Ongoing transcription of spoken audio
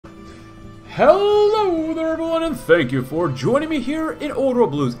Hello there everyone, and thank you for joining me here in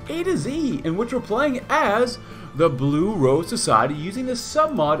OWB Blues A to Z, in which we're playing as the Blue Rose Society using the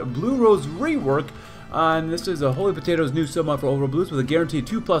submod Blue Rose Rework. And this is a Holy Potatoes new submod for OWB Blues with a guaranteed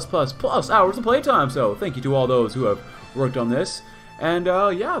 2+++ hours of playtime. So thank you to all those who have worked on this. And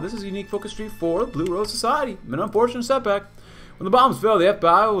yeah, this is a unique focus tree for Blue Rose Society. An unfortunate setback. When the bombs fell, the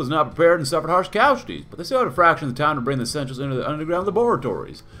FBI was not prepared and suffered harsh casualties, but they still had a fraction of the time to bring the essentials into the underground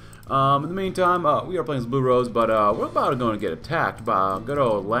laboratories. In the meantime, we are playing as Blue Rose, but we're about going to get attacked by good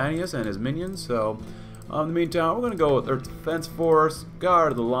old Lanius and his minions. So, in the meantime, we're going to go with Earth Defense Force,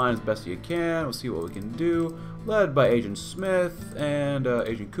 guard the line as best you can. We'll see what we can do. Led by Agent Smith and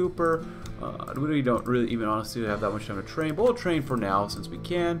Agent Cooper. We don't really even honestly have that much time to train, but we'll train for now since we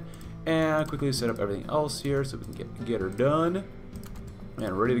can. And quickly set up everything else here so we can get her done.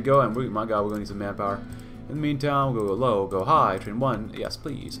 And ready to go. And my God, we're going to need some manpower. In the meantime, we'll go low, go high, train one, yes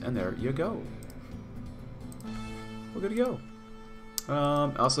please, and there you go. We're good to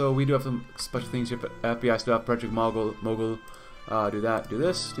go. Also, we do have some special things here, FBI stuff, Project Mogul, do that, do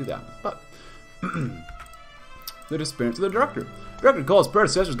this, do that. But, the disappearance of the Director. The Director Cole's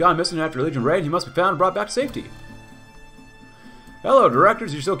predecessor's gone missing after a Legion raid. He must be found and brought back to safety. Hello,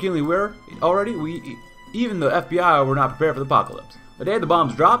 Directors, you're so keenly aware already? Even the FBI were not prepared for the apocalypse. The day the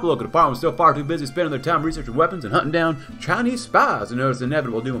bombs dropped, the local department was still far too busy spending their time researching weapons and hunting down Chinese spies to notice the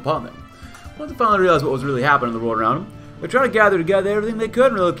inevitable doom upon them. Once they finally realized what was really happening in the world around them, they tried to gather together everything they could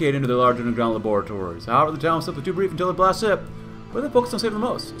and relocate into their large underground laboratories. However, the time was simply too brief until the blast hit. Where they focused on saving the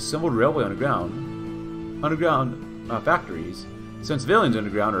most: assembled railway underground factories, sent civilians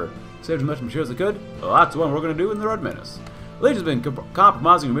underground, or saved as much material as they could. Well, that's the one we're going to do in the Red Menace. The Legion's been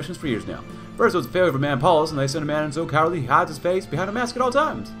compromising their missions for years now. First, it was a failure for Man Paulus, and they sent a man in so cowardly he hides his face behind a mask at all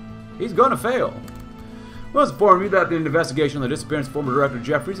times. He's gonna fail. We must inform you that the investigation on the disappearance of former Director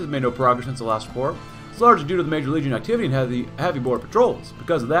Jeffries has made no progress since the last report. It's largely due to the Major Legion activity and heavy board patrols.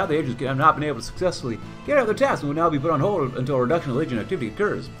 Because of that, the agents have not been able to successfully get out of their tasks and will now be put on hold until a reduction of Legion activity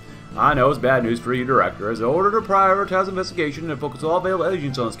occurs. I know it's bad news for you, Director, as the order to prioritize investigation and focus all available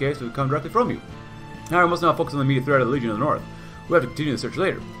agents on this case will come directly from you. However, we must now focus on the immediate threat of the Legion of the North. We'll have to continue the search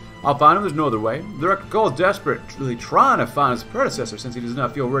later. I'll find him, there's no other way. The Director Cole is desperately trying to find his predecessor since he does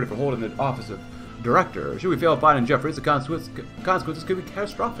not feel ready for holding the office of Director. Should we fail finding Jeffries, the consequences could be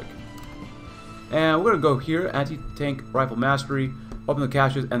catastrophic. And we're going to go here, Anti-Tank Rifle Mastery, open the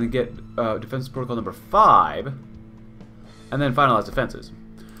caches, and then get Defense Protocol number 5, and then finalize defenses.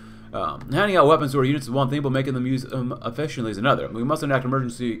 Handing out weapons to our units is one thing, but making them use them efficiently is another. We must enact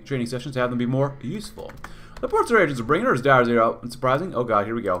emergency training sessions to have them be more useful. The reports our agents are bringing are as dire as they are unsurprising. Oh god,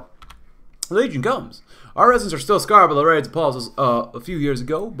 here we go. The Legion comes. Our residents are still scarred by the raids of Paulus a few years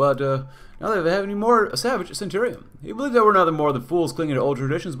ago, but now they have any more savage Centurion. He believes that we're nothing more than fools clinging to old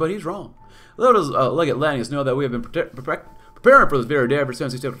traditions, but he's wrong. Let us Legate Lanius know that we have been preparing for this very day ever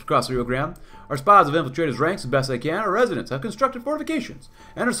since he stepped across the Rio Grande. Our spies have infiltrated his ranks as best they can. Our residents have constructed fortifications,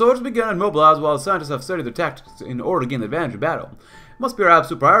 and our soldiers have begun to mobilize while the scientists have studied their tactics in order to gain the advantage of battle. It must be our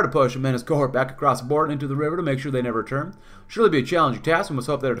absolute priority to push him and his cohort back across the border into the river to make sure they never return. Surely be a challenging task. We must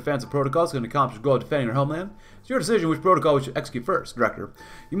hope that our defensive protocols can accomplish the goal of defending our homeland. It's your decision which protocol we should execute first, Director.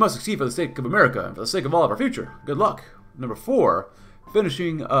 You must succeed for the sake of America and for the sake of all of our future. Good luck. Number 4,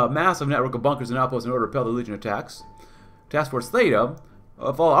 finishing a massive network of bunkers and outposts in order to repel the Legion attacks. Task Force Theta,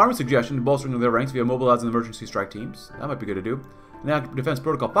 follow Army suggestion to bolstering their ranks via mobilizing the emergency strike teams. That might be good to do. Enact Defense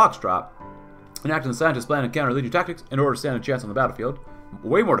Protocol Foxtrot. Enact the scientists' plan to counter Legion tactics in order to stand a chance on the battlefield.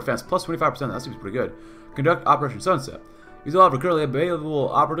 Way more defense, plus 25%. That seems pretty good. Conduct Operation Sunset. Use all of our currently available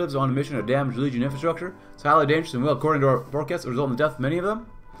operatives on a mission to damage Legion infrastructure. It's highly dangerous and will, according to our forecasts, result in the death of many of them.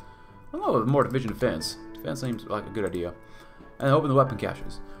 I don't know, more division defense. Defense seems like a good idea. And open the weapon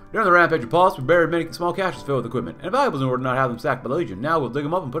caches. During the rampage of Paulus, we buried many small caches filled with equipment and valuables in order to not have them sacked by the Legion. Now we'll dig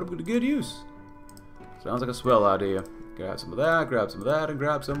them up and put them to good use. Sounds like a swell idea. Grab some of that, and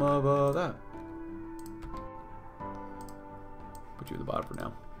grab some of that. Put you at the bottom for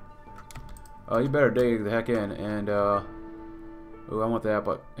now. You better dig the heck in, and oh, I want that,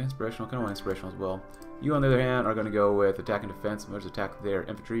 but inspirational, kind of want inspirational as well. You, on the other hand, are going to go with attack and defense. There's attack there,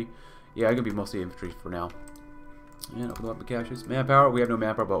 infantry. Yeah, I'm going to be mostly infantry for now. And open the weapon caches. Manpower, we have no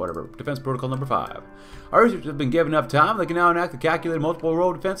manpower, but whatever. Defense Protocol number 5. Our researchers have been given enough time, they can now enact the calculated multiple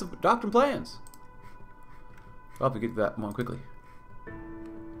role defensive doctrine plans. I'll have to get to that one quickly.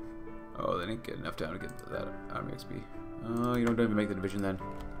 Oh, they didn't get enough time to get to that Army XP. Oh, you don't even make the division then.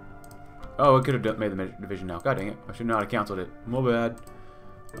 Oh, it could have made the division now. God dang it. I should not have canceled it. My bad.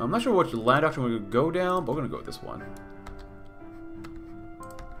 I'm not sure which land doctrine we're going to go down, but we're going to go with this one.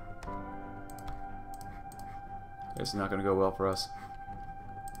 This is not going to go well for us.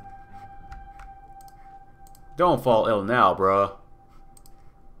 Don't fall ill now, bruh.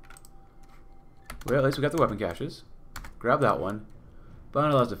 Well, at least we got the weapon caches. Grab that one.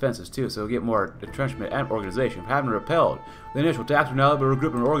 Bind allows defenses too, so we'll get more entrenchment and organization. Having repelled the initial attacks, we're now able to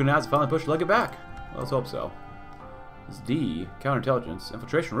regroup and organize and finally push the leg back. Well, let's hope so. This is D. Counterintelligence.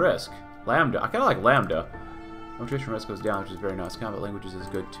 Infiltration risk. Lambda. I kind of like Lambda. Infiltration risk goes down, which is very nice. Combat languages is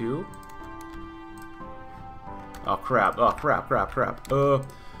good too. Oh crap. Oh crap, crap, crap.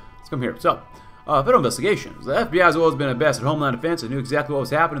 Let's come here. So, federal investigations. The FBI has always been the best at homeland defense and knew exactly what was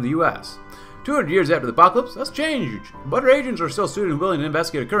happening in the U.S. 200 years after the apocalypse, that's changed. But our agents are still suited and willing to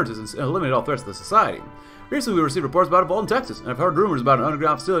investigate occurrences and eliminate all threats to the society. Recently, we received reports about a vault in Texas, and I've heard rumors about an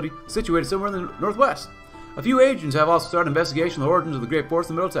underground facility situated somewhere in the northwest. A few agents have also started an investigation of the origins of the Great Force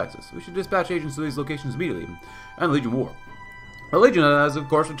in the middle of Texas. We should dispatch agents to these locations immediately, and the Legion War. The Legion has, of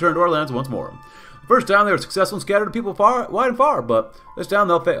course, returned to our lands once more. The first time they were successful and scattered people wide and far, but this time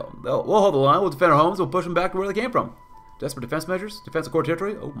they'll fail. We'll hold the line, we'll defend our homes, we'll push them back to where they came from. Desperate defense measures? Defense of core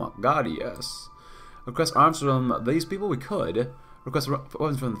territory? Oh my god, yes. Request arms from these people? We could. Request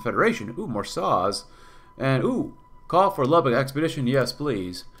weapons from the Federation? Ooh, more saws. And, ooh, call for a Lubbock expedition? Yes,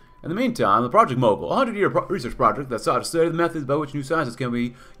 please. In the meantime, the Project Mogul, a 100-year research project that sought to study the methods by which new sciences can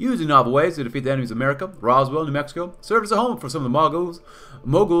be used in novel ways to defeat the enemies of America, Roswell, New Mexico, served as a home for some of the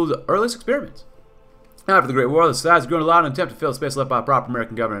Mogul's earliest experiments. After the Great War, the society has grown a lot in an attempt to fill the space left by proper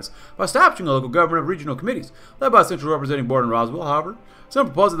American governance by establishing a local government of regional committees, led by a central representing board in Roswell. However, some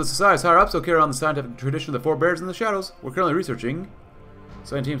propose that the society's higher ups will carry on the scientific tradition of the forebears in the shadows. We're currently researching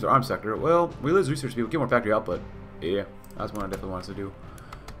science teams or arms sector. Well, we lose research people, get more factory output. Yeah, that's one I definitely want us to do.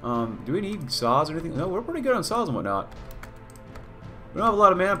 Do we need saws or anything? No, we're pretty good on saws and whatnot. We don't have a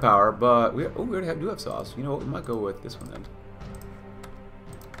lot of manpower, but we already do have saws. You know what? We might go with this one then.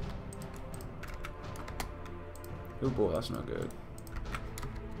 Oh boy, that's not good.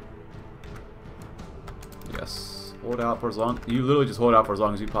 Yes. Hold out for as long. You literally just hold out for as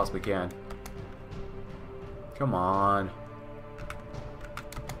long as you possibly can. Come on.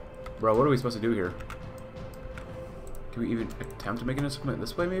 Bro, what are we supposed to do here? Can we even attempt to make an instrument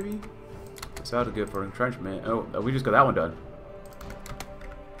this way, maybe? That sounded good for entrenchment. Oh, we just got that one done.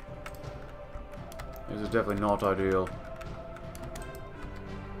 This is definitely not ideal.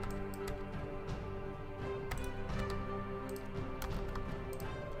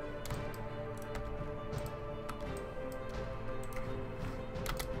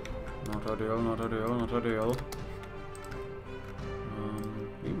 Not ideal, not ideal, not ideal.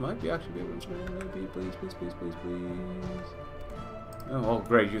 We might be actually be able to maybe, please, please, please, please, please. Oh,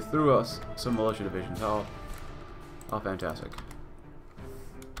 great, you threw us some militia divisions. How fantastic.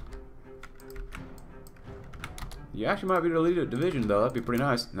 You actually might be the lead division, though. That'd be pretty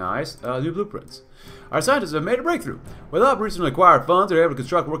nice. Nice. New blueprints. Our scientists have made a breakthrough. With recently acquired funds, they're able to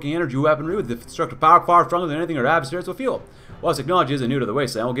construct working energy weaponry with destructive power far stronger than anything our adversaries will feel. While this technology isn't new to the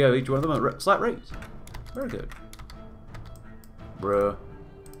wasteland, we'll give each one of them a slight raise. Very good. Bruh.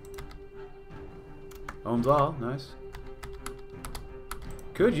 Ohms all. Nice.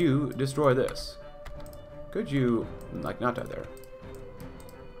 Could you destroy this? Could you, like, not die there?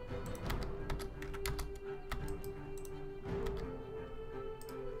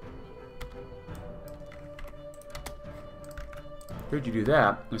 Could you do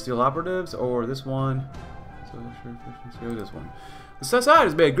that? And steal operatives or this one? So sure, steal this one. The society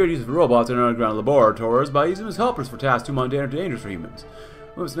has made great use of robots in underground laboratories by using them as helpers for tasks too mundane or dangerous for humans.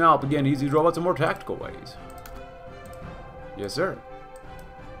 We must now begin to use these robots in more tactical ways. Yes, sir.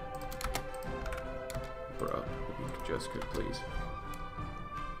 Bro, if you just could, please.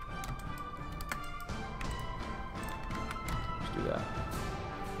 Let's do that.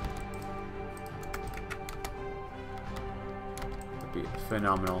 That'd be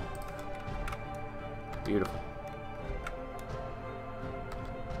phenomenal. Beautiful.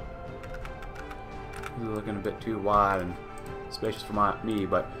 This is looking a bit too wide and spacious for me,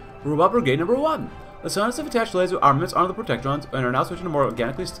 but Robot Brigade number 1. The scientists have attached laser armaments onto the protectrons and are now switching to more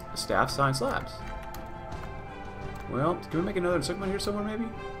organically staffed science labs. Well, can we make another segment here somewhere, maybe?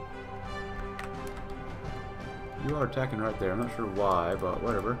 You are attacking right there. I'm not sure why, but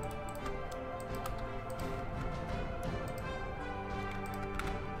whatever.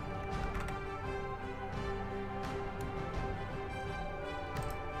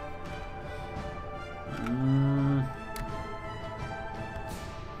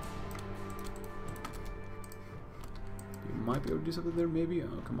 Might be able to do something there, maybe?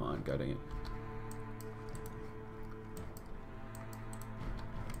 Oh, come on, god dang it.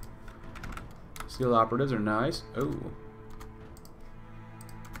 Steel operatives are nice. Oh.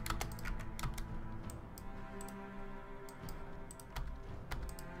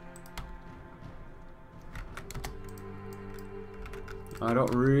 I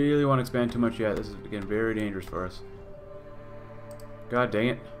don't really want to expand too much yet. This is getting very dangerous for us. God dang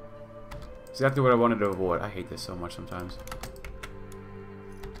it. Exactly what I wanted to avoid. I hate this so much sometimes.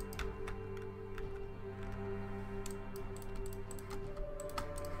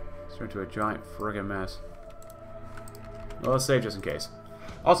 It's turned into a giant friggin' mess. Well, let's save just in case.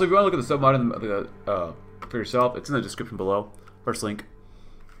 Also, if you want to look at the submod for yourself, it's in the description below. First link.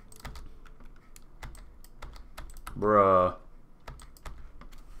 Bruh.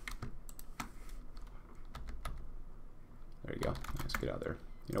 There you go. Let's get out there.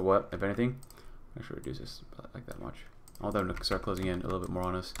 You know what? If anything, I should reduce this like that much. I want them to start closing in a little bit more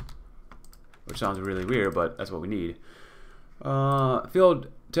on us. Which sounds really weird, but that's what we need. Field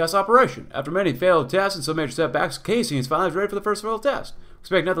test operation. After many failed tests and some major setbacks, Casey is finally ready for the first field test.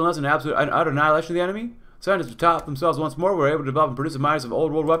 Expect nothing less than absolute utter annihilation of the enemy. Scientists to top themselves once more were able to develop and produce a minus of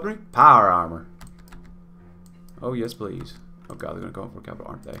old world weaponry. Power armor. Oh, yes, please. Oh, God, they're going to go for a capital,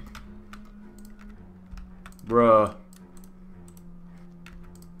 aren't they? Bruh.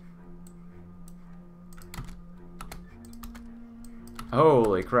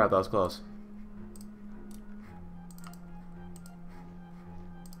 Holy crap, that was close.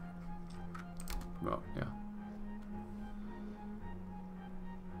 Oh, yeah.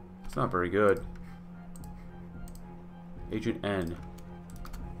 It's not very good. Agent N.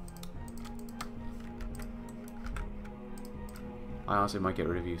 I honestly might get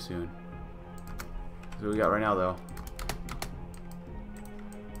rid of you soon. That's what we got right now, though.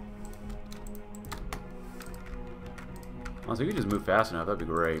 Honestly, if we could just move fast enough, that'd be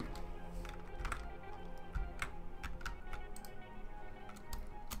great.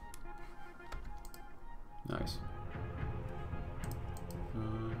 Nice.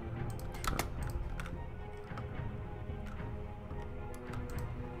 Sure.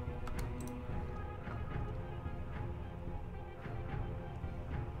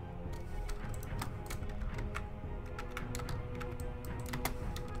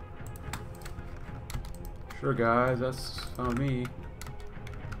 Sure, guys, that's on me.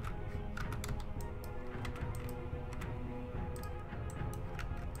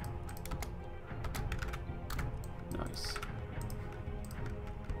 Nice.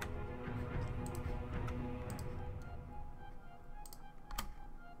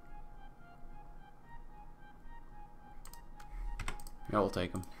 Yeah, we'll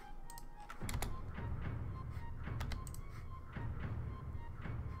take them.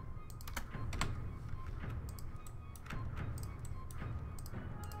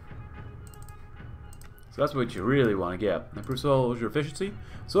 So that's what you really want to get. Improve soldier efficiency.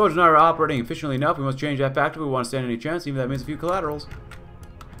 Soldiers not operating efficiently enough. We must change that factor if we want to stand any chance, even if that means a few collaterals.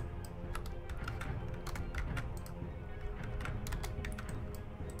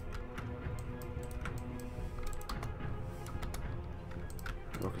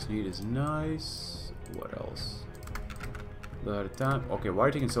 Workers need is nice. What else? A lot of time. Okay, why are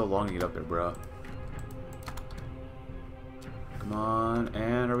you taking so long to get up there, bro? Come on,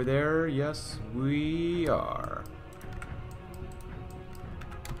 and are we there? Yes, we are.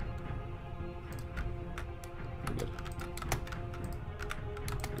 Good.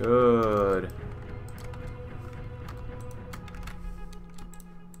 Good.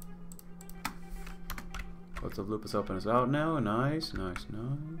 Let's loop us up and us out now. Nice, nice,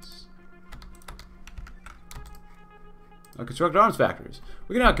 nice. Construct arms factories.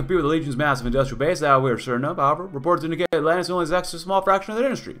 We cannot compete with the Legion's massive industrial base, that we are certain of. However, reports indicate Atlantis only has access to a small fraction of their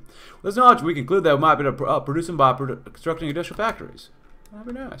industry. With this knowledge, we conclude that we might be able to produce them by constructing industrial factories. That'd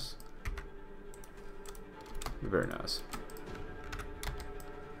be nice. Be very nice.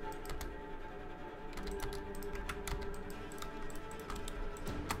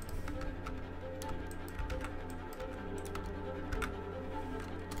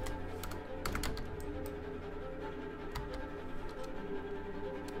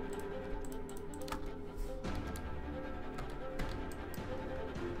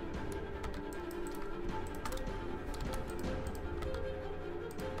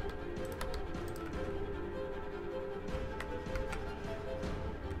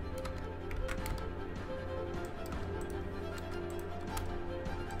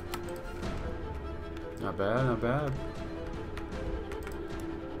 Not bad, not bad.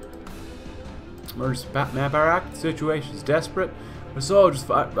 Emergency Manpower Act. The situation is desperate. The soldiers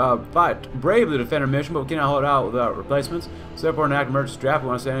fight bravely to defend our mission, but we cannot hold out without replacements. So therefore, an act of emergency draft, we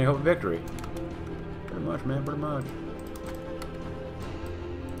want to stand any hope of victory. Pretty much, man, pretty much.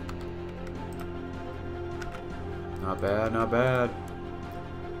 Not bad, not bad.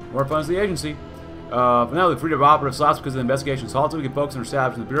 More funds to the agency. For now, the freedom of operative slots because the investigation is halted. We can focus on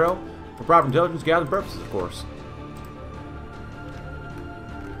establishing the Bureau for proper intelligence gathering purposes, of course.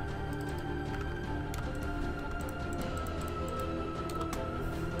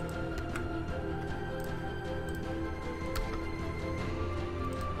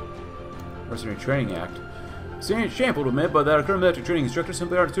 Mercenary Training Act. Shameful to admit, but that our current military training instructors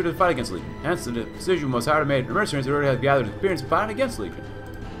simply aren't suited to fight against Legion. Hence, the decision was hard to make mercenaries who already have gathered experience in fighting against Legion.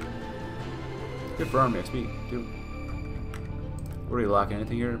 Good for Army XP, too. What are you lacking?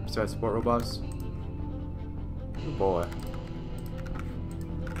 Anything here besides support robots? Oh boy.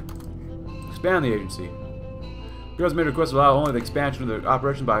 Expand the agency. Bureau's made requests allow only the expansion of the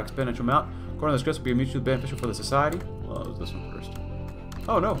operation by exponential amount. According to this request, will be mutually beneficial for the society. Well, it was this one first.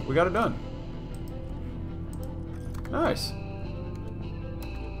 Oh no, we got it done. Nice.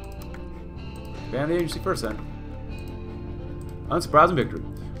 Ban the agency first then. Unsurprising victory.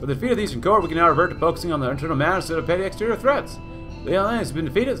 With the defeat of the Eastern Corps, we can now revert to focusing on the internal matters instead of petty exterior threats. The alliance has been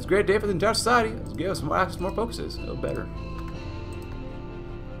defeated. It's a great day for the entire society. Let's give us more access, more focuses. A little better.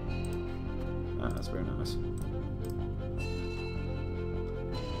 Ah, that's very nice.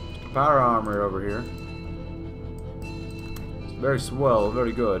 Power armor over here. It's very swell,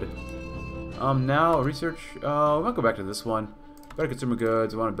 very good. Now research. We might go back to this one. Better consumer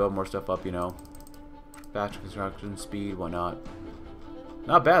goods. I want to build more stuff up, you know. Faster construction, speed, whatnot.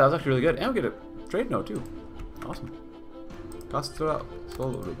 Not bad. That was actually really good. And we get a trade note too. Awesome. Cost out.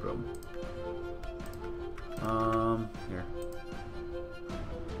 Solo room. Here.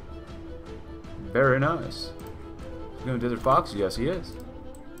 Very nice. He's going to Desert Fox? Yes, he is.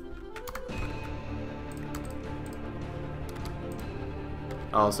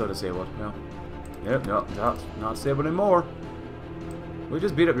 Also disabled. No. Yep, no, not disabled anymore. We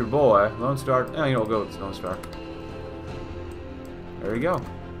just beat up your boy. Lone Star. Eh, you know, we'll go with Lone Star. There you go.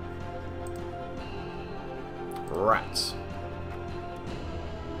 Rats.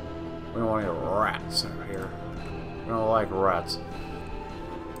 We don't want any rats over here. We don't like rats.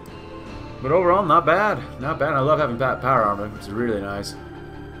 But overall, not bad. Not bad. I love having power armor. It's really nice.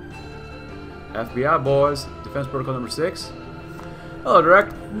 FBI boys. Defense Protocol number 6. Hello,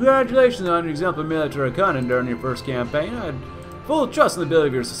 Director. Congratulations on your exemplary military conduct during your first campaign. I had full trust in the ability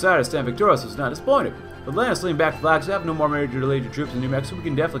of your society to stand victorious. I was not disappointed. With Lance leaning back to Flagstaff, no more major Legion troops in New Mexico, we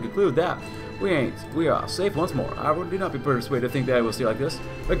can definitely conclude that. We are safe once more. I would not be persuaded to think that it will stay like this.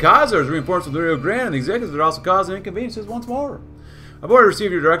 The Kaiser is reinforced with the Rio Grande, and the executives are also causing inconveniences once more. I've already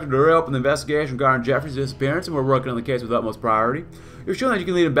received your directive to reopen the investigation regarding Jeffrey's disappearance, and we're working on the case with utmost priority. You've shown that you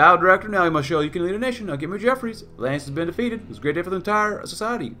can lead a battle, Director. Now you must show you can lead a nation. Now give me Jeffries. Lance has been defeated. It was a great day for the entire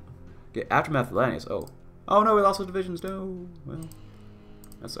society. Okay, aftermath of Lance. Oh no, we lost the divisions. No. Well,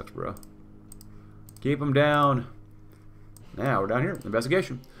 that sucks, bro. Keep them down. Now we're down here.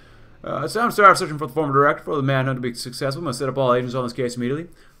 Investigation. It's time to start searching for the former director. For the manhunt to be successful, we must set up all agents on this case immediately.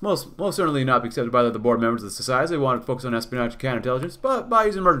 Most certainly not be accepted by the board members of the society. They want to focus on espionage and counterintelligence, but by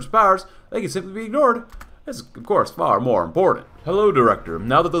using emergency powers, they can simply be ignored. This is, of course, far more important. Hello, Director.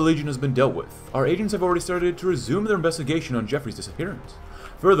 Now that the Legion has been dealt with, our agents have already started to resume their investigation on Jeffrey's disappearance.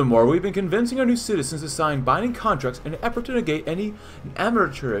 Furthermore, we've been convincing our new citizens to sign binding contracts in an effort to negate any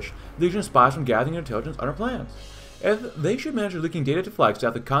amateurish Legion spies from gathering intelligence on our plans. If they should manage leaking data to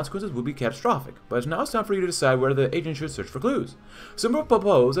Flagstaff, the consequences would be catastrophic. But now it's time for you to decide whether the agent should search for clues. Some will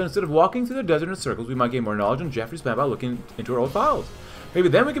propose that instead of walking through the desert in circles, we might gain more knowledge on Jeffrey's plan by looking into our old files. Maybe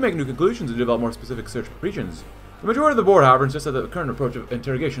then we can make new conclusions and develop more specific search regions. The majority of the board, however, insists that the current approach of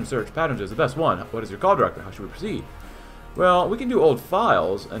interrogation search patterns is the best one. What is your call, Director? How should we proceed? Well, we can do old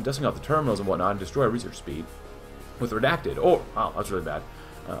files and dusting off the terminals and whatnot and destroy research speed with redacted. Or, oh, that's really bad.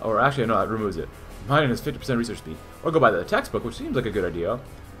 Or actually, no, that removes it. Mine is 50% research speed. Or go by the textbook, which seems like a good idea.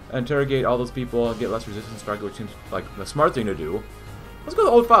 Interrogate all those people, get less resistance target, which seems like the smart thing to do. Let's go to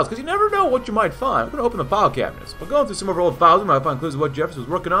the old files, because you never know what you might find. We're going to open the file cabinets. But going through some of our old files, we might find clues of what Jeffers was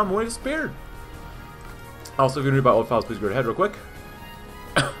working on when he disappeared. Also, if you're going to read about old files, please go ahead real quick.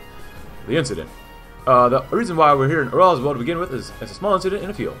 The incident. The reason why we're here in Roswell to begin with is a small incident in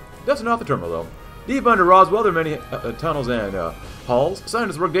a field. Dusting off the terminal, though. Deep under Roswell, there are many tunnels and halls.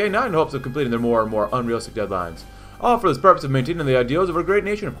 Scientists work day and night in hopes of completing their more and more unrealistic deadlines. All for this purpose of maintaining the ideals of our great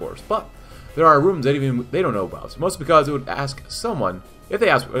nation, of course. But there are rooms that even they don't know about. Mostly because it would ask someone, if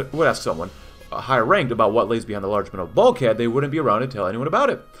they would ask someone higher ranked about what lays behind the large metal bulkhead, they wouldn't be around to tell anyone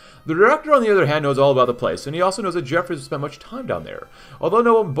about it. The director, on the other hand, knows all about the place, and he also knows that Jeffries spent much time down there. Although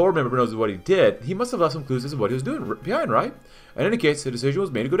no one board member knows what he did, he must have left some clues as to what he was doing behind, right? In any case, the decision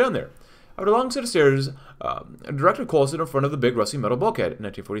was made to go down there. After a long set of stairs, Director Cole stood in front of the big rusty metal bulkhead. In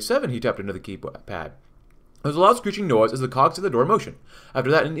 1947, he tapped into the keypad. There was a loud screeching noise as the cogs of the door motioned. After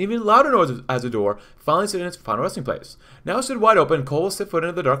that, an even louder noise as the door finally stood in its final resting place. Now it stood wide open, and Cole was set foot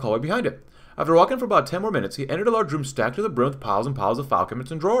into the dark hallway behind it. After walking for about 10 more minutes, he entered a large room stacked to the brim with piles and piles of file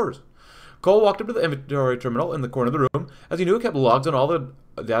cabinets and drawers. Cole walked up to the inventory terminal in the corner of the room, as he knew it kept logs on all the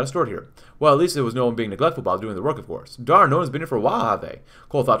data stored here. Well, at least there was no one being neglectful while doing the work, of course. Darn, no one's been here for a while, have they?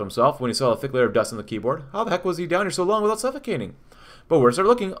 Cole thought to himself when he saw a thick layer of dust on the keyboard. How the heck was he down here so long without suffocating? But where to start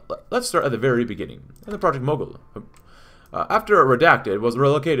looking? Let's start at the very beginning. In the Project Mogul. After Redacted was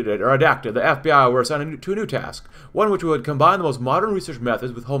relocated at Redacted, the FBI were assigned to a new task, one which would combine the most modern research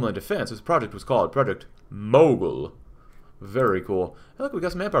methods with Homeland Defense. This project was called Project Mogul. Very cool. Hey, look, we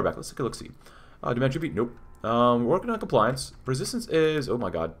got some manpower back. Let's take a look-see. Demand should be... Nope. We're working on compliance. Resistance is... Oh my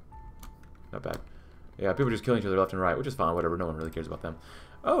god. Not bad. Yeah, people are just killing each other left and right, which is fine. Whatever. No one really cares about them.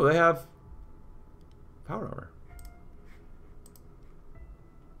 Oh, they have... Power armor.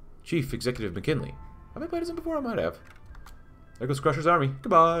 Chief Executive McKinley. Have I played as him before? I might have. There goes Crusher's army.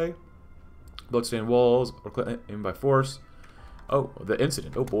 Goodbye. Bloodstained walls or in by force. Oh, the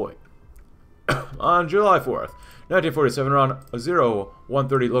incident. Oh boy. On July 4th, 1947, around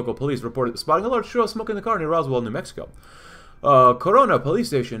 0130, local police reported spotting a large trail of smoke in the car near Roswell, New Mexico. Corona Police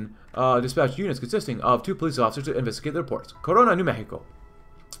Station dispatched units consisting of 2 police officers to investigate the reports. Corona, New Mexico.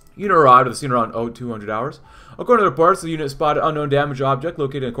 Unit arrived at the scene around 0200 hours. According to the reports, the unit spotted unknown damaged object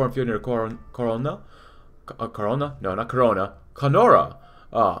located in a cornfield near Corona. No, not Corona. Conora,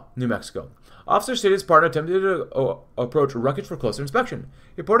 New Mexico. Officer stated his partner attempted to approach wreckage for closer inspection.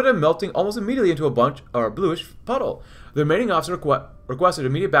 He reported him melting almost immediately into a bluish puddle. The remaining officer requested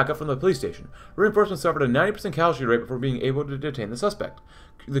immediate backup from the police station. Reinforcements suffered a 90% casualty rate before being able to detain the suspect.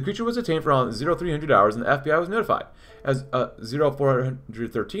 The creature was detained for around 0300 hours, and the FBI was notified. As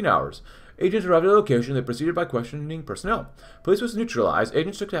 0413 hours, agents arrived at the location. They proceeded by questioning personnel. Police was neutralized.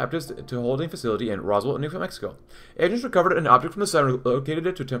 Agents took captives to a holding facility in Roswell, New Mexico. Agents recovered an object from the site and located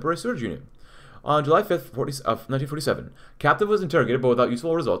it to a temporary storage unit. On July 5th, 1947, captive was interrogated, but without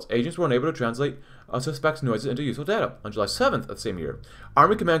useful results. Agents were unable to translate suspects' noises into useful data. On July 7th of the same year,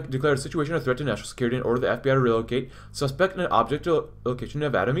 Army Command declared the situation a threat to national security and ordered the FBI to relocate suspect and object to location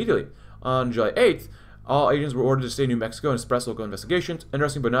Nevada immediately. On July 8th, all agents were ordered to stay in New Mexico and express local investigations.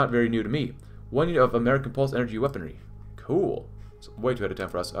 Interesting, but not very new to me. 1 unit of American Pulse Energy weaponry. Cool. It's way too ahead of time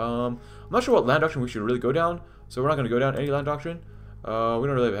for us. I'm not sure what land doctrine we should really go down, so we're not going to go down any land doctrine. We don't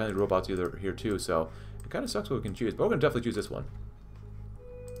really have any robots either here too, so it kind of sucks what we can choose, but we're going to definitely choose this one.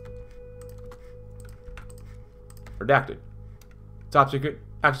 Redacted. Top secret,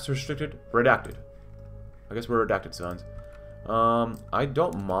 access restricted, redacted. I guess we're redacted, sons. I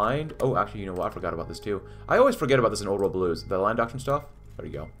don't mind. Oh, actually, you know what? I forgot about this too. I always forget about this in Old World Blues. The land doctrine stuff. There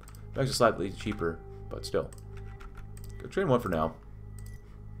you go. Makes it slightly cheaper, but still. Go train 1 for now.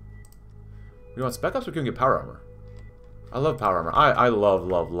 We want spec ops, we can get power armor. I love power armor. I love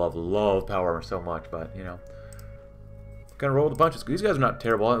power armor so much, but, you know. Kind of roll the punches. These guys are not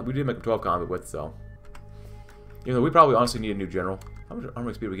terrible. We did make them 12 combat with, so. Even though we probably honestly need a new general. How much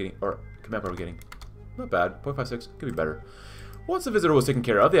armor speed are we getting? Or command power are we getting? Not bad. 0.56. Could be better. Once the visitor was taken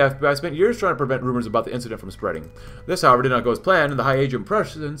care of, the FBI spent years trying to prevent rumors about the incident from spreading. This, however, did not go as planned, and the high age of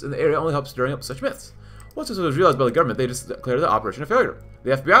presence in the area only helped stirring up such myths. Once this was realized by the government, they just declared the operation a failure.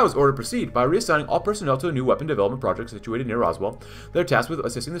 The FBI was ordered to proceed by reassigning all personnel to a new weapon development project situated near Roswell. They're tasked with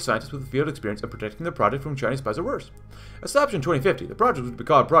assisting the scientists with the field experience and protecting the project from Chinese spies or worse. Established in 2050, the project would be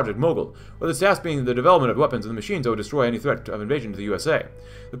called Project Mogul, with its task being the development of weapons and the machines that would destroy any threat of invasion to the USA.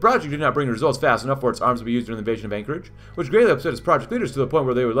 The project did not bring results fast enough for its arms to be used during the invasion of Anchorage, which greatly upset its project leaders to the point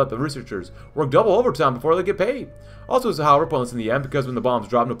where they would let the researchers work double overtime before they get paid. Also, it was however pointless in the end, because when the bombs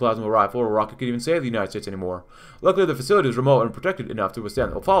dropped, no plasma rifle or rocket could even save the United States anymore. Luckily, the facility was remote and protected enough to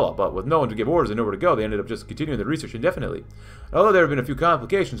withstand the fallout, but with no one to give orders and nowhere to go, they ended up just continuing the research indefinitely. Although there have been a few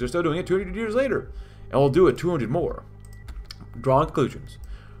complications, they're still doing it 200 years later, and will do it 200 more. Drawing conclusions.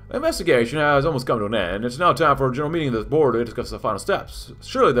 The investigation has almost come to an end. It's now time for a general meeting of the board to discuss the final steps.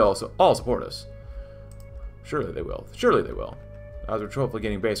 Surely they'll all support us. Surely they will. Surely they will. As we're hopefully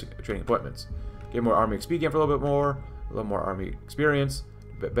getting basic training appointments. Get more Army XP gain for a little bit more. A little more Army experience.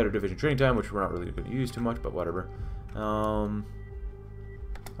 Better division training time, which we're not really going to use too much, but whatever. How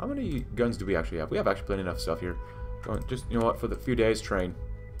many guns do we actually have? We have actually plenty enough stuff here. Just, you know what, for the few days, train.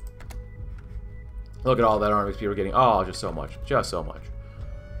 Look at all that Army XP we're getting. Oh, just so much. Just so much.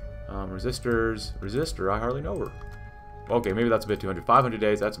 Resistors. Resistor, I hardly know her. Okay, maybe that's a bit 200. 500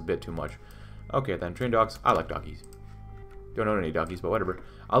 days, that's a bit too much. Okay, then, train dogs. I like doggies. Don't own any doggies, but whatever.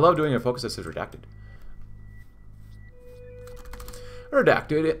 I love doing a focus that says redacted.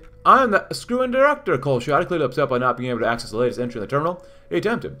 Redacted. I'm the screw-in director, Cole shouted, clearly upset by not being able to access the latest entry in the terminal. He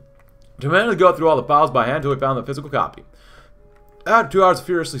attempted to manually go through all the files by hand until he found the physical copy. After 2 hours of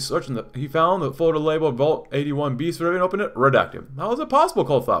furiously searching, he found the folder labeled Vault 81B survey and opened it. Redacted. How is it possible,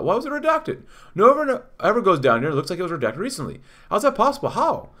 Cole thought? Why was it redacted? No one ever goes down here. It looks like it was redacted recently. How's that possible?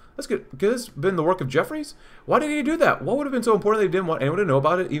 How? Could this have been the work of Jeffries? Why did he do that? What would have been so important that he didn't want anyone to know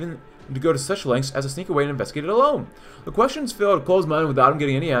about it, even to go to such lengths as to sneak away and investigate it alone? The questions filled Cole's mind without him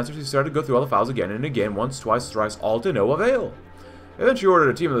getting any answers. He started to go through all the files again and again, once, twice, thrice, all to no avail. Eventually, he ordered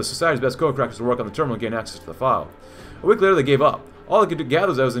a team of the Society's best code crackers to work on the terminal and gain access to the file. A week later, they gave up. All they could gather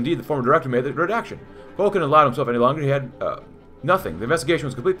was that it was indeed the former director who made the redaction. Cole couldn't allow himself any longer. He had nothing. The investigation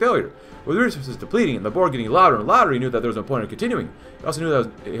was a complete failure. With resources depleting and the board getting louder and louder, he knew that there was no point in continuing. He also knew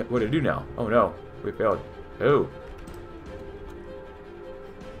that what to do now. Oh no, we failed. Oh,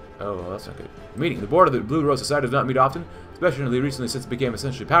 well, that's not good. Meeting. The board of the Blue Rose Society does not meet often, especially recently since it became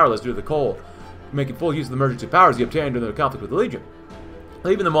essentially powerless due to the Cole making full use of the emergency powers he obtained during the conflict with the Legion.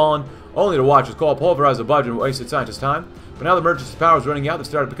 Leaving them on, only to watch as Cole pulverized the budget and wasted scientists' time. But now the emergency powers running out, they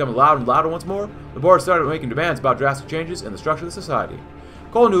started becoming louder and louder once more. The board started making demands about drastic changes in the structure of the society.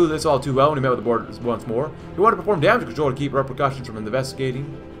 Cole knew this all too well when he met with the board once more. He wanted to perform damage control to keep repercussions from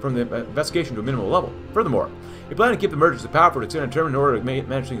the investigation to a minimal level. Furthermore, he planned to keep the emergency power for an extended term in order to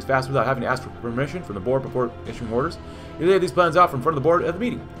manage things fast without having to ask for permission from the board before issuing orders. He laid these plans out from in front of the board at the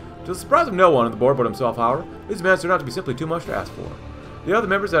meeting. To the surprise of no one on the board but himself, however, these demands turned out to be simply too much to ask for. The other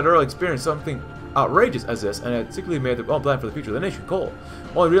members had early experienced something outrageous as this, and had secretly made their own plan for the future of the nation. Cole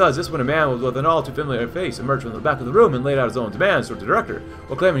only realized this when a man with an all too familiar face emerged from the back of the room and laid out his own demands toward the director,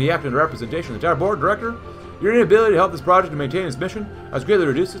 while claiming he acted in representation of the entire board. Director, your inability to help this project to maintain its mission has greatly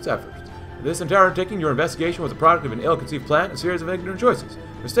reduced its efforts. This entire undertaking, your investigation, was a product of an ill-conceived plan, a series of ignorant choices,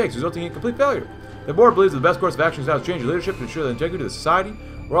 mistakes resulting in complete failure. The board believes that the best course of action is now to change leadership to ensure the integrity of the society.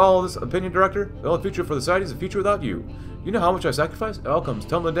 We're all this opinion, Director. The only future for the society is a future without you. You know how much I sacrifice? It all comes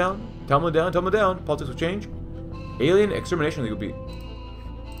tumbling down, tumbling down, tumbling down. Politics will change. Alien extermination league will be.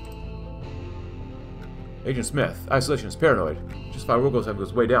 Agent Smith. Isolation is paranoid. Just 5 world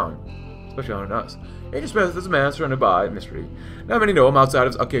goes way down. Especially on us. Agent Smith is a man surrounded by mystery. Not many know him outside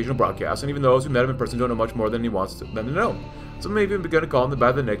of his occasional broadcasts, and even those who met him in person don't know much more than he wants them to know. Some may even begin to call him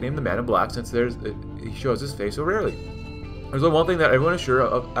by the nickname the Man in Black, since he shows his face so rarely. There's only one thing that everyone is sure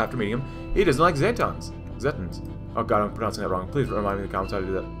of after meeting him. He doesn't like Zetons. Oh god, I'm pronouncing that wrong. Please remind me in the comments how to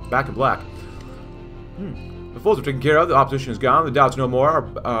do that. Back in Black. The fools are taken care of. The opposition is gone. The doubts no more.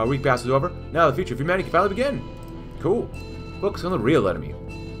 Our week passes over. Now the future of humanity can finally begin. Cool. Focus on the real enemy.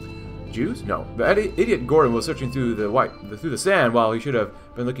 Jews? No. The idiot Gordon was searching through the sand while he should have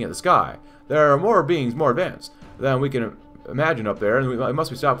been looking at the sky. There are more beings more advanced than we can imagine up there, and we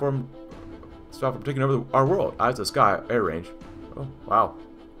must be stopped from taking over our world. Eyes to the sky, air range. Oh, wow.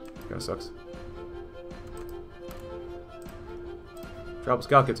 Kinda sucks. Travel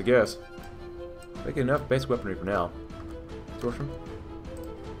scout kits, I guess. Making enough basic weaponry for now. Torsion.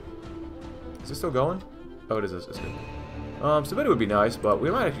 Is this still going? Oh, it is. It's good. Stability would be nice, but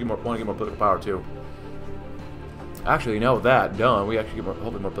we might actually want to get more political power too. Actually, now with that done, we actually get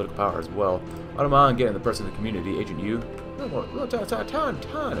hopefully more political power as well. I don't mind getting the person in the community, Agent U. A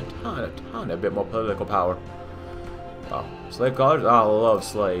bit more political power. Oh, slave collars? I love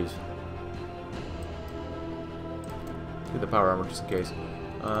slaves. Get the power armor just in case.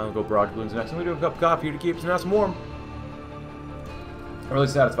 Go barrage balloons next. And we do a cup of coffee to keep us nice and warm. I'm really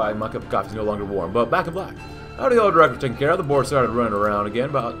satisfied my cup of coffee is no longer warm, but back in Black. Now the old director was taken care of, the board started running around again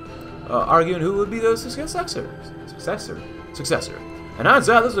about arguing who would be the successor. And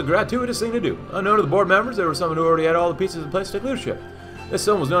hindsight, this was a gratuitous thing to do. Unknown to the board members, there was someone who already had all the pieces in place to take leadership. This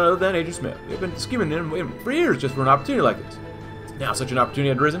someone was none other than Agent Smith. They've been scheming him for years just for an opportunity like this. Now such an opportunity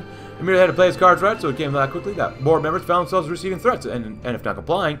had arisen. He merely had to play his cards right, so it came that quickly that board members found themselves receiving threats, and if not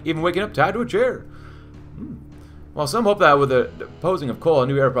complying, even waking up tied to a chair. While some hoped that with the deposing of Cole, a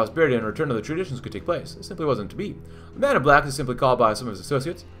new era of prosperity and a return to the traditions could take place, it simply wasn't to be. The Man in Black, is simply called by some of his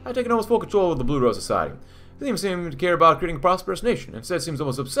associates, had taken almost full control of the Blue Rose Society. He didn't even seem to care about creating a prosperous nation. Instead, seems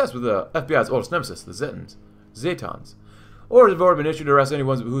almost obsessed with the FBI's oldest nemesis, the Zetons. Orders have already been issued to arrest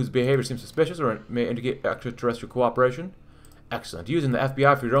anyone whose behavior seems suspicious or may indicate extraterrestrial cooperation. Excellent. Using the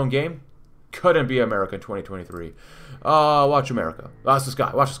FBI for your own game? Couldn't be America in 2023. Watch America. That's the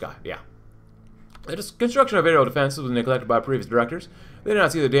sky. Watch the sky. Yeah. The construction of aerial defenses was neglected by previous directors. They did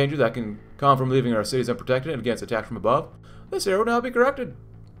not see the danger that can come from leaving our cities unprotected and against attack from above. This error will now be corrected.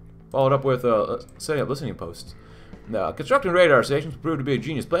 Followed up with setting up listening posts. Now, constructing radar stations proved to be a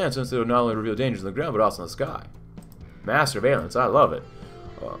genius plan since they would not only reveal dangers on the ground but also in the sky. Mass surveillance. I love it.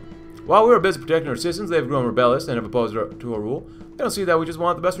 While we were busy protecting our citizens, they've grown rebellious and have opposed to our rule. They don't see that we just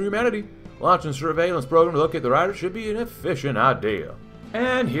want the best for humanity. Launching a surveillance program to locate the riders should be an efficient idea.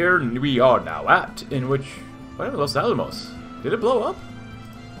 And here we are now at, in which, whatever, Los Alamos. Did it blow up?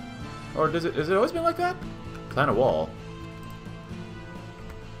 Or has it always been like that? Plant a wall.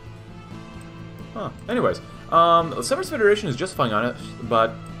 Huh. Anyways, the Severance Federation is justifying on it,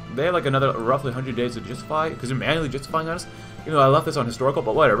 but they have like another roughly 100 days to justify, because they're manually justifying on us. Even though I left this on historical,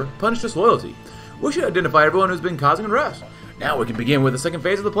 but whatever. Punish disloyalty. We should identify everyone who's been causing unrest. Now we can begin with the second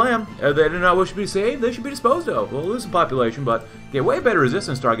phase of the plan. If they do not wish to be saved, they should be disposed of. We'll lose some population, but get way better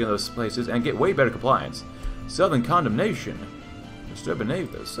resistance targeting those places and get way better compliance. Southern condemnation. Disturbing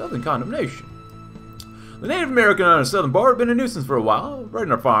neighbors. Southern condemnation. The Native American on the southern border have been a nuisance for a while,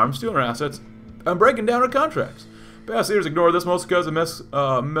 raiding our farms, stealing our assets, and breaking down our contracts. Past years ignore this mostly because of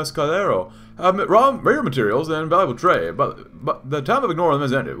Mescalero have raw materials and valuable trade, but the time of ignoring them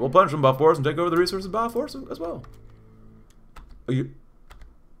has ended. We'll punish them by force and take over the resources by force as well.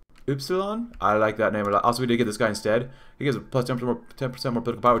 Upsilon? I like that name a lot. Also, we did get this guy instead. He gives a plus 10% more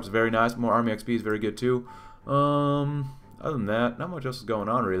political power, which is very nice. More army XP is very good too. Other than that, not much else is going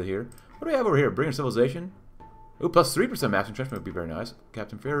on really here. What do we have over here? Bringer Civilization. Ooh, plus 3% max entrenchment would be very nice.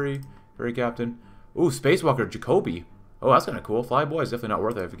 Captain Ferry Captain. Ooh, Spacewalker Jacoby. Oh, that's kind of cool. Flyboy is definitely not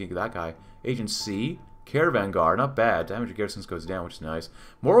worth it if we can get that guy. Agent C. Caravan Guard, not bad. Damage to garrisons goes down, which is nice.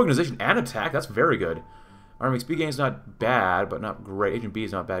 More organization and attack, that's very good. Army XP gain is not bad, but not great. Agent B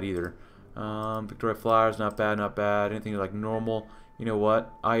is not bad either. Victoria Flyers, not bad, not bad. Anything like normal, you know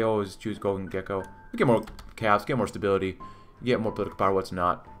what? I always choose Golden Gecko. We get more caps, get more stability, you get more political power, what's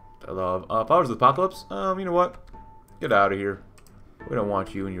not. I love. Followers of the Apocalypse, you know what? Get out of here. We don't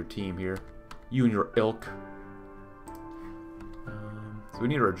want you and your team here. You and your ilk. So we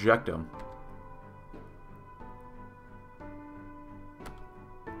need to reject them.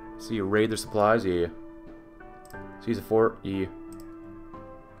 See you raid their supplies? Yeah. Seize a fort? Yeah.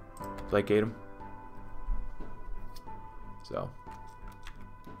 Placate them. So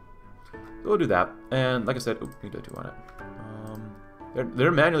we'll do that. And like I said, we do two on it.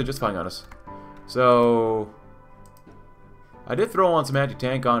 They're manually justifying on us. So I did throw on some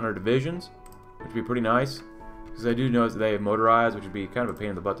anti-tank on our divisions, which would be pretty nice. Because I do know that they have motorized, which would be kind of a pain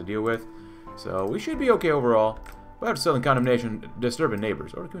in the butt to deal with. So we should be okay overall. But after selling condemnation, disturbing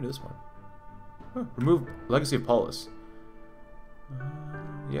neighbors. Or can we do this one? Huh, remove Legacy of Paulus.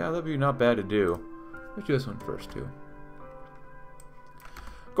 Yeah, that'd be not bad to do. Let's do this one first, too.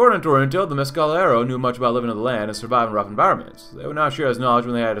 According to our intel, the Mescalero knew much about living in the land and surviving in rough environments. They would not share his knowledge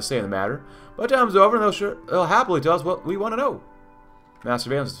when they had a say in the matter. But time's over, and they'll happily tell us what we want to know. Master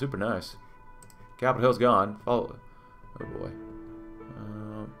Surveillance is super nice. Capitol Hill's gone. Follow. Oh boy.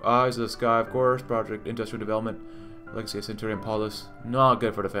 Eyes of the Sky, of course. Project Industrial Development. Legacy of Centurion Paulus. Not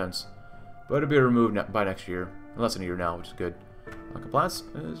good for defense. But it'll be removed by next year. In less than a year now, which is good. Compliance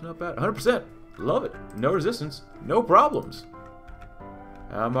is not bad. 100%. Love it. No resistance. No problems.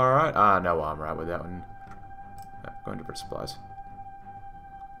 I'm alright. No, I'm right with that one. Going to different supplies.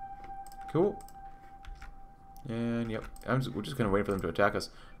 Cool. And, yep. We're just going to wait for them to attack us.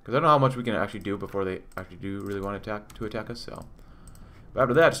 Because I don't know how much we can actually do before they actually do really want to attack us, so. But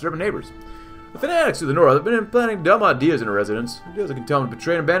after that, disturbing neighbors. The fanatics to the north have been implanting dumb ideas in our residents. Ideas that can tell them to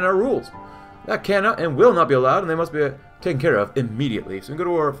betray and abandon our rules. That cannot and will not be allowed, and they must be taken care of immediately. So we can go to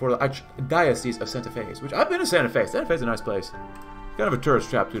war for the Diocese of Santa Fe, which I've been to Santa Fe. Santa Fe is a nice place. Kind of a tourist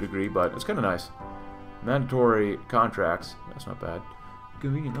trap to a degree, but it's kind of nice. Mandatory contracts. That's not bad.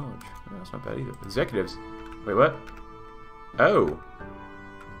 Convenient knowledge. That's not bad either. Executives. Wait, what? Oh.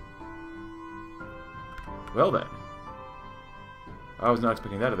 Well then. I was not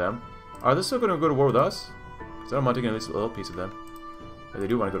expecting that of them. Are they still going to go to war with us? Because I don't mind taking at least a little piece of them. If they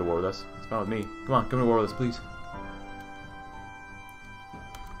do want to go to war with us, it's fine with me. Come on, come to war with us, please.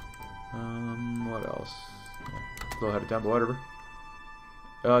 What else? A little ahead of time, but whatever.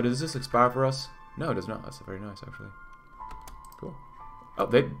 Does this expire for us? No, it does not. That's very nice, actually. Cool. Oh,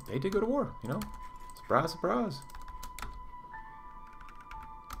 they did go to war, you know? Surprise, surprise.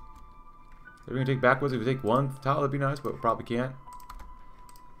 If we're going to take backwards, if we take one tile, that'd be nice, but we probably can't.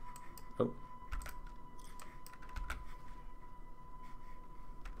 Oh.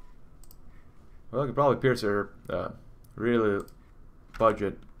 Well, I could probably pierce their really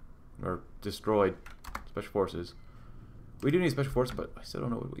budget or destroyed special forces. We do need special forces, but I still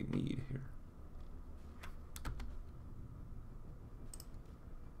don't know what we need here.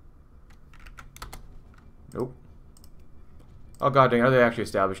 Nope. Oh god dang, are they actually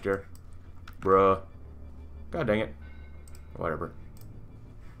established here? Bruh. God dang it. Whatever.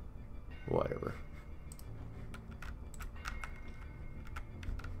 Whatever.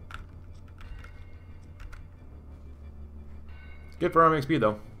 It's good for army XP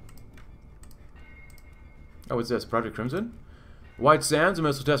though. Oh, what's this? Project Crimson? White Sands, a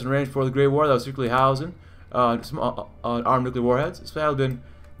missile test and range for the Great War that was secretly housed in small armed nuclear warheads. It's sadly been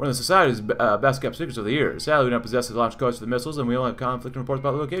one of the society's best kept secrets of the years. Sadly, we don't possess the launch codes for the missiles, and we only have conflicting reports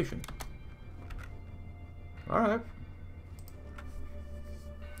about the location. Alright.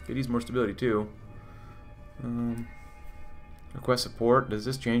 Could use more stability, too. Request support. Does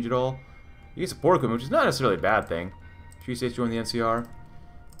this change at all? You get support equipment, which is not necessarily a bad thing. She says join the NCR.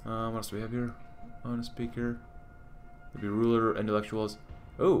 What else do we have here? On a speaker. Maybe ruler, intellectuals.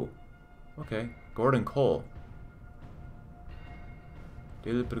 Oh. Okay. Gordon Cole.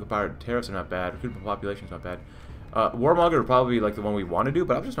 Daily political power. Tariffs are not bad. Recruitable population is not bad. Warmonger would probably be like the one we want to do,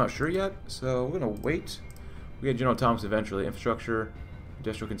 but I'm just not sure yet. So we're going to wait. We get General Thomas eventually. Infrastructure.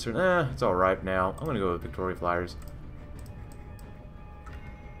 Industrial concern. It's alright now. I'm going to go with Victoria Flyers.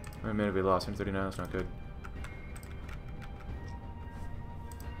 Wait a minute, we lost 139. That's not good.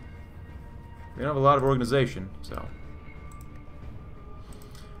 We don't have a lot of organization, so.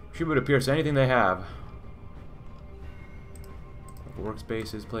 She would appear to anything they have.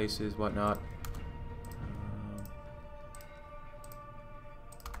 Workspaces, places, whatnot.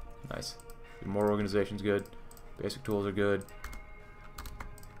 Nice. More organization's good. Basic tools are good.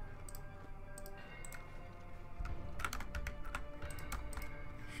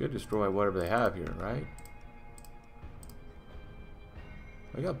 Should destroy whatever they have here, right?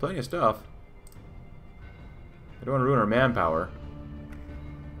 We got plenty of stuff. I don't want to ruin our manpower.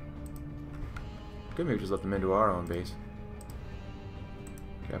 Could maybe just let them into our own base.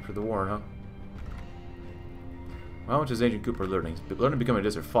 Capture the Warren, huh? Well, how much is Agent Cooper learning? He's learning to become a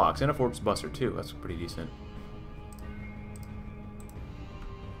Desert Fox and a Fortress Buster too. That's pretty decent.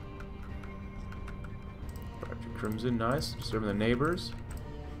 Project Crimson, nice. Disturbing the neighbors.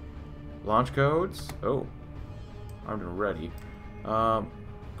 Launch codes. Oh. Armed and ready.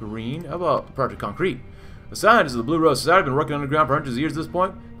 Green. How about Project Concrete? The scientists of the Blue Rose Society have been working underground for hundreds of years at this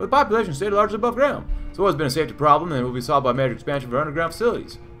point, but the population stayed largely above ground. It's always been a safety problem, and it will be solved by major expansion of our underground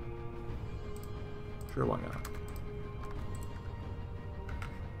facilities. Sure, why not?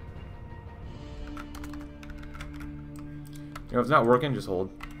 You know, if it's not working, just hold.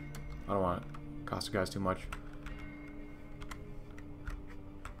 I don't want to cost the guys too much.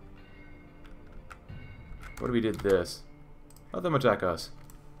 What if we did this? Let them attack us.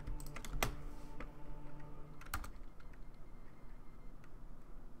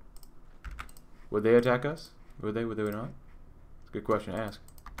 Would they attack us? Would they? Would they not? It's a good question to ask.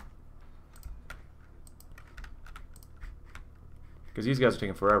 Because these guys are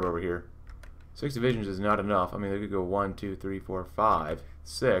taking forever over here. 6 divisions is not enough. I mean, they could go 1, 2, 3, 4, 5,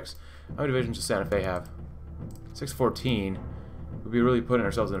 6. How many divisions does Santa Fe have? 614. We'd be really putting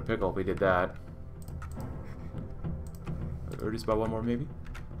ourselves in a pickle if we did that. Or just about one more, maybe?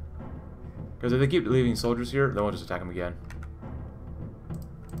 Because if they keep leaving soldiers here, then we'll just attack them again.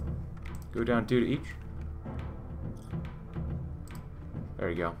 Go down 2 to each. There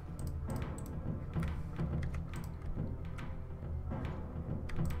you go.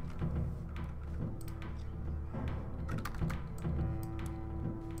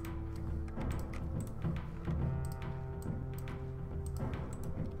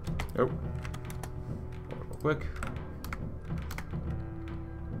 Nope. Real quick.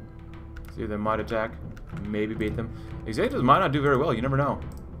 See if they might attack. Maybe bait them. Executives might not do very well. You never know.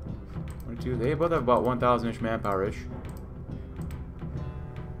 1, 2. They both have about 1,000-ish manpower-ish.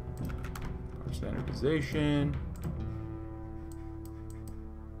 Standardization.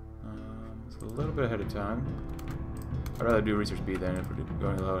 It's a little bit ahead of time. I'd rather do research speed than if we're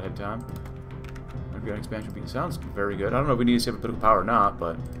going a little ahead of time. Underground expansion speed sounds very good. I don't know if we need to save a political power or not,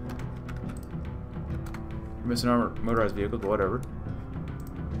 but we're missing armored motorized vehicles, but whatever.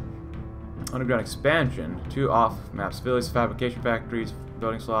 Underground expansion. 2 off-map civilians, fabrication factories,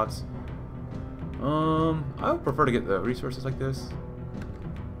 building slots. I would prefer to get the resources like this.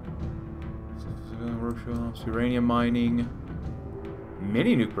 Civilian workshops, uranium mining,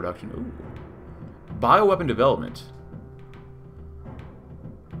 mini nuke production. Ooh. Bioweapon development.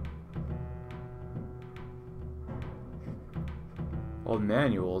 Old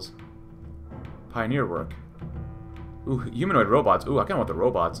manuals. Pioneer work. Ooh, humanoid robots. Ooh, I kind of want the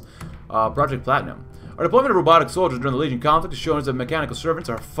robots. Project Platinum. Our deployment of robotic soldiers during the Legion conflict has shown us that mechanical servants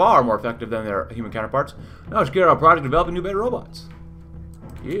are far more effective than their human counterparts. Now let's carry out our project developing new better robots.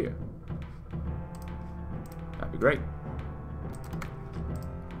 Yeah. That'd be great.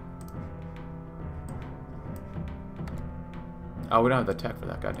 Oh, we don't have the tech for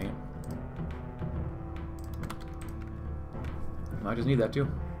that, god dang it. I just need that too.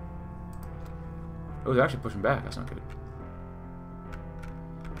 Oh, they're actually pushing back. That's not good.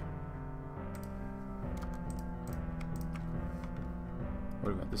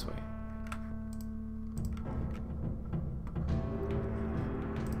 What about this way?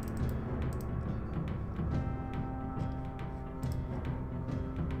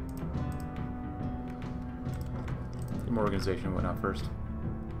 Some more organization and whatnot first.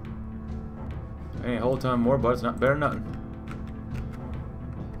 Hey, a whole ton more, but it's not better than nothing.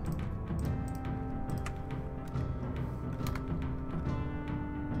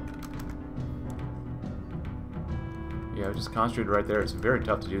 Yeah, just concentrated right there. It's very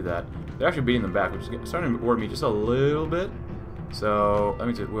tough to do that. They're actually beating them back, which is starting to worry me just a little bit. So that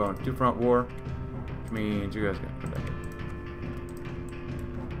means that we're on two-front war, which means you guys got to come back here.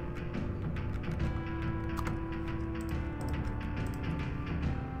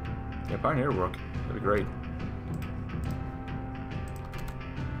 Yeah, Pioneer work. That'd be great.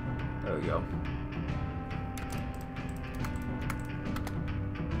 There we go.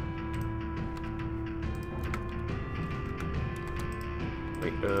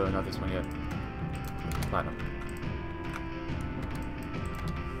 Wait, not this one yet. Platinum.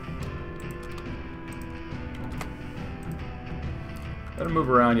 Let him move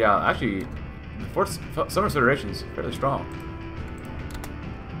around. Yeah, actually, the Fourth Summer Federation is fairly strong.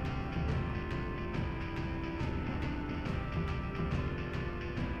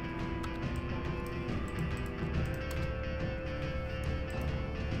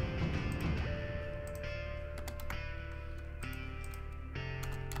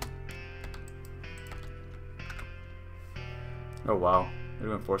 Oh wow, they're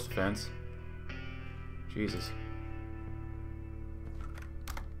doing force defense. Jesus.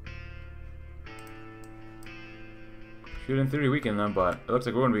 Should in theory weaken them, but it looks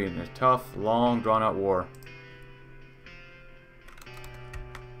like we're going to be in a tough, long, drawn-out war.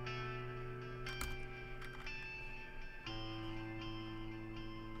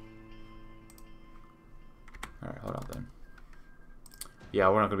 Alright, hold on then. Yeah,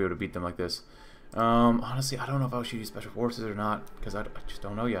 we're not going to be able to beat them like this. Honestly, I don't know if I should use special forces or not, because I just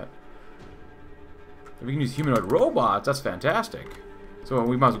don't know yet. If we can use humanoid robots, that's fantastic. So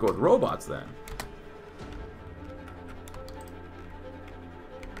we might as well go with robots then.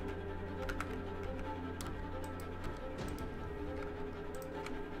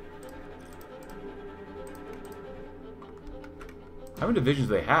 How many divisions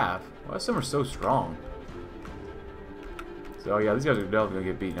do they have? Why some are so strong? So yeah, these guys are definitely going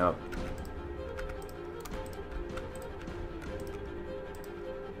to get beaten up.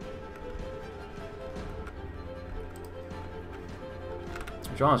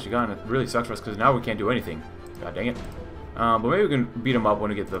 Which honestly kind of really sucks for us because now we can't do anything. God dang it. But maybe we can beat them up when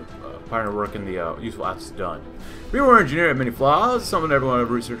we get the pioneer work and the useful assets done. We were engineer had many flaws, something every one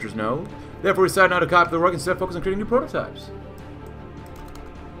of researchers know. Therefore we decided not to copy the work and instead focus on creating new prototypes.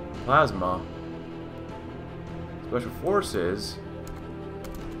 Plasma. Special forces.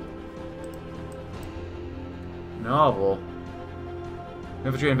 Novel.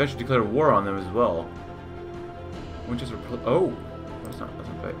 Infantry and eventually declared war on them as well. Winchester. Oh! That's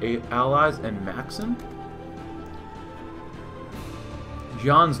not bad. Allies and Maxim?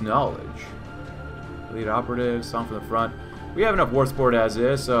 John's knowledge. Lead operatives, song from the front. We have enough war support as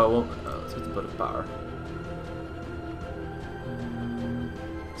is, so we'll, let's get the political power.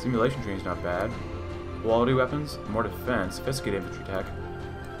 Simulation training is not bad. Quality weapons, more defense, sophisticated infantry tech.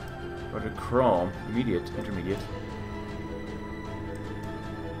 What a chrome, immediate, intermediate.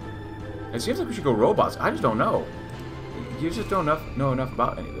 It seems like we should go robots. I just don't know. You just don't know enough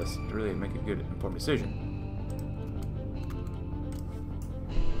about any of this to really make a good, informed decision.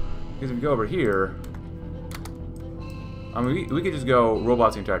 Because if we go over here, I mean, we could just go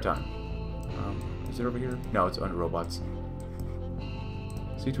robots the entire time. Is it over here? No, it's under robots.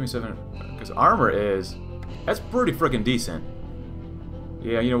 C-27, because armor is, that's pretty freaking decent.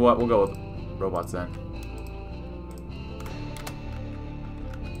 Yeah, you know what? We'll go with robots then.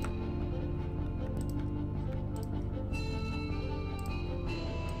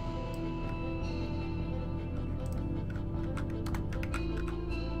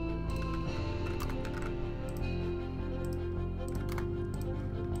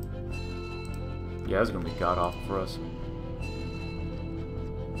 Yeah, that's gonna be god-awful for us.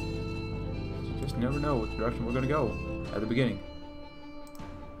 You just never know what direction we're gonna go at the beginning.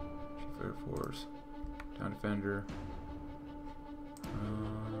 Chief Air Force, Town Defender.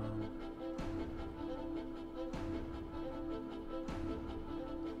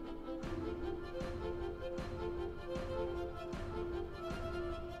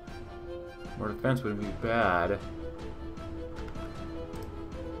 More defense wouldn't be bad.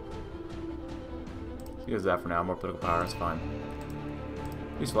 Use that for now. More political power. That's fine.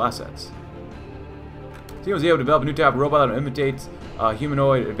 Useful assets. Team was able to develop a new type of robot that imitates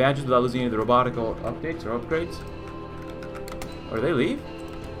humanoid advantages without losing any of the robotical updates or upgrades. Or do they leave?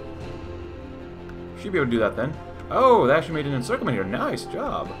 Should be able to do that then. Oh, they actually made an encirclement here. Nice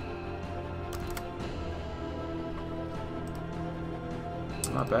job.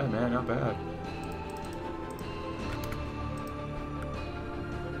 Not bad, man. Not bad.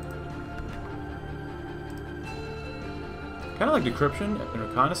 Kind of like decryption and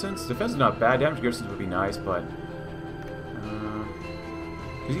reconnaissance. Defense is not bad. Damage garrisons would be nice, but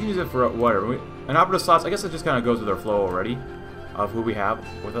because you can use it for whatever. And operative slots, I guess it just kind of goes with our flow already of who we have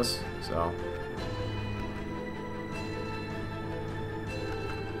with us. So,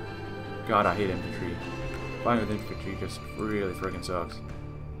 God, I hate infantry. Fighting with infantry just really friggin' sucks.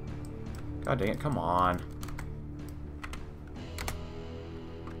 God dang it! Come on.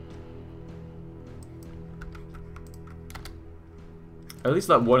 At least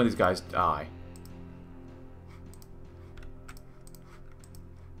let one of these guys die.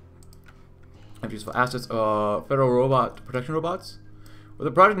 Useful assets, federal robot protection robots. With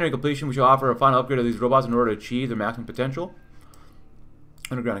the project nearing completion, we shall offer a final upgrade of these robots in order to achieve their maximum potential.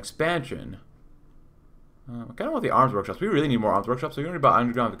 Underground expansion. I kind of want the arms workshops. We really need more arms workshops. So if you're about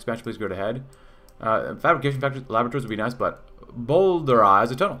underground expansion, please go ahead. Fabrication factories, laboratories would be nice, but boulderize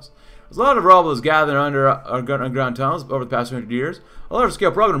the tunnels. There's a lot of rubble that's gathered under underground tunnels over the past 100 years. A large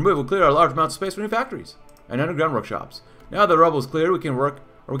scale program removal will clear a large amount of space for new factories and underground workshops. Now that the rubble is cleared, we can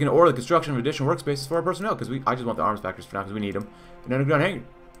order the construction of additional workspaces for our personnel, because I just want the arms factories for now because we need them. An underground hangar.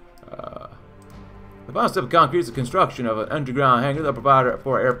 The final step of concrete is the construction of an underground hangar that will provide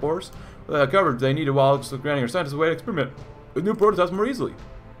for our Air Force with the coverage they needed while just granting our scientists a way to experiment with new prototypes more easily.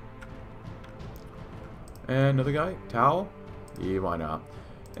 And another guy, Tau? Yeah, why not?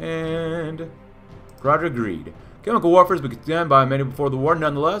 And Project agreed. Chemical warfare has been condemned by many before the war.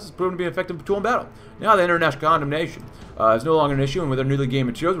 Nonetheless, it's proven to be an effective tool in battle. Now the international condemnation is no longer an issue, and with our newly gained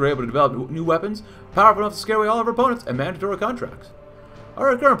materials, we're able to develop new weapons powerful enough to scare away all of our opponents and mandatory contracts.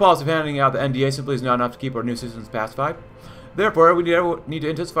 Our current policy of handing out the NDA simply is not enough to keep our new citizens pacified. Therefore, we need to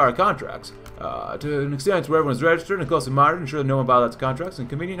intensify our contracts to an extent where everyone is registered and closely monitored, ensure that no one violates contracts and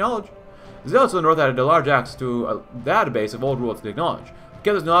convenient knowledge. The Zealots of the North had a large access to a database of old rules to acknowledge. To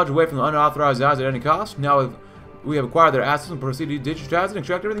get this knowledge away from the unauthorized eyes at any cost, now we have acquired their assets and proceed to digitize and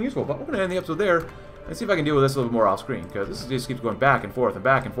extract everything useful. But we're going to end the episode there and see if I can deal with this a little bit more off screen, because this just keeps going back and forth and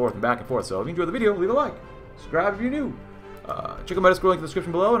back and forth and back and forth. So if you enjoyed the video, leave a like. Subscribe if you're new. Check out my Discord link in the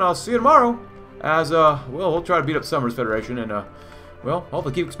description below, and I'll see you tomorrow as, well, we'll try to beat up Summers Federation and, well,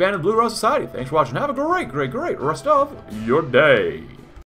 hopefully keep expanding the Blue Rose Society. Thanks for watching. Have a great rest of your day.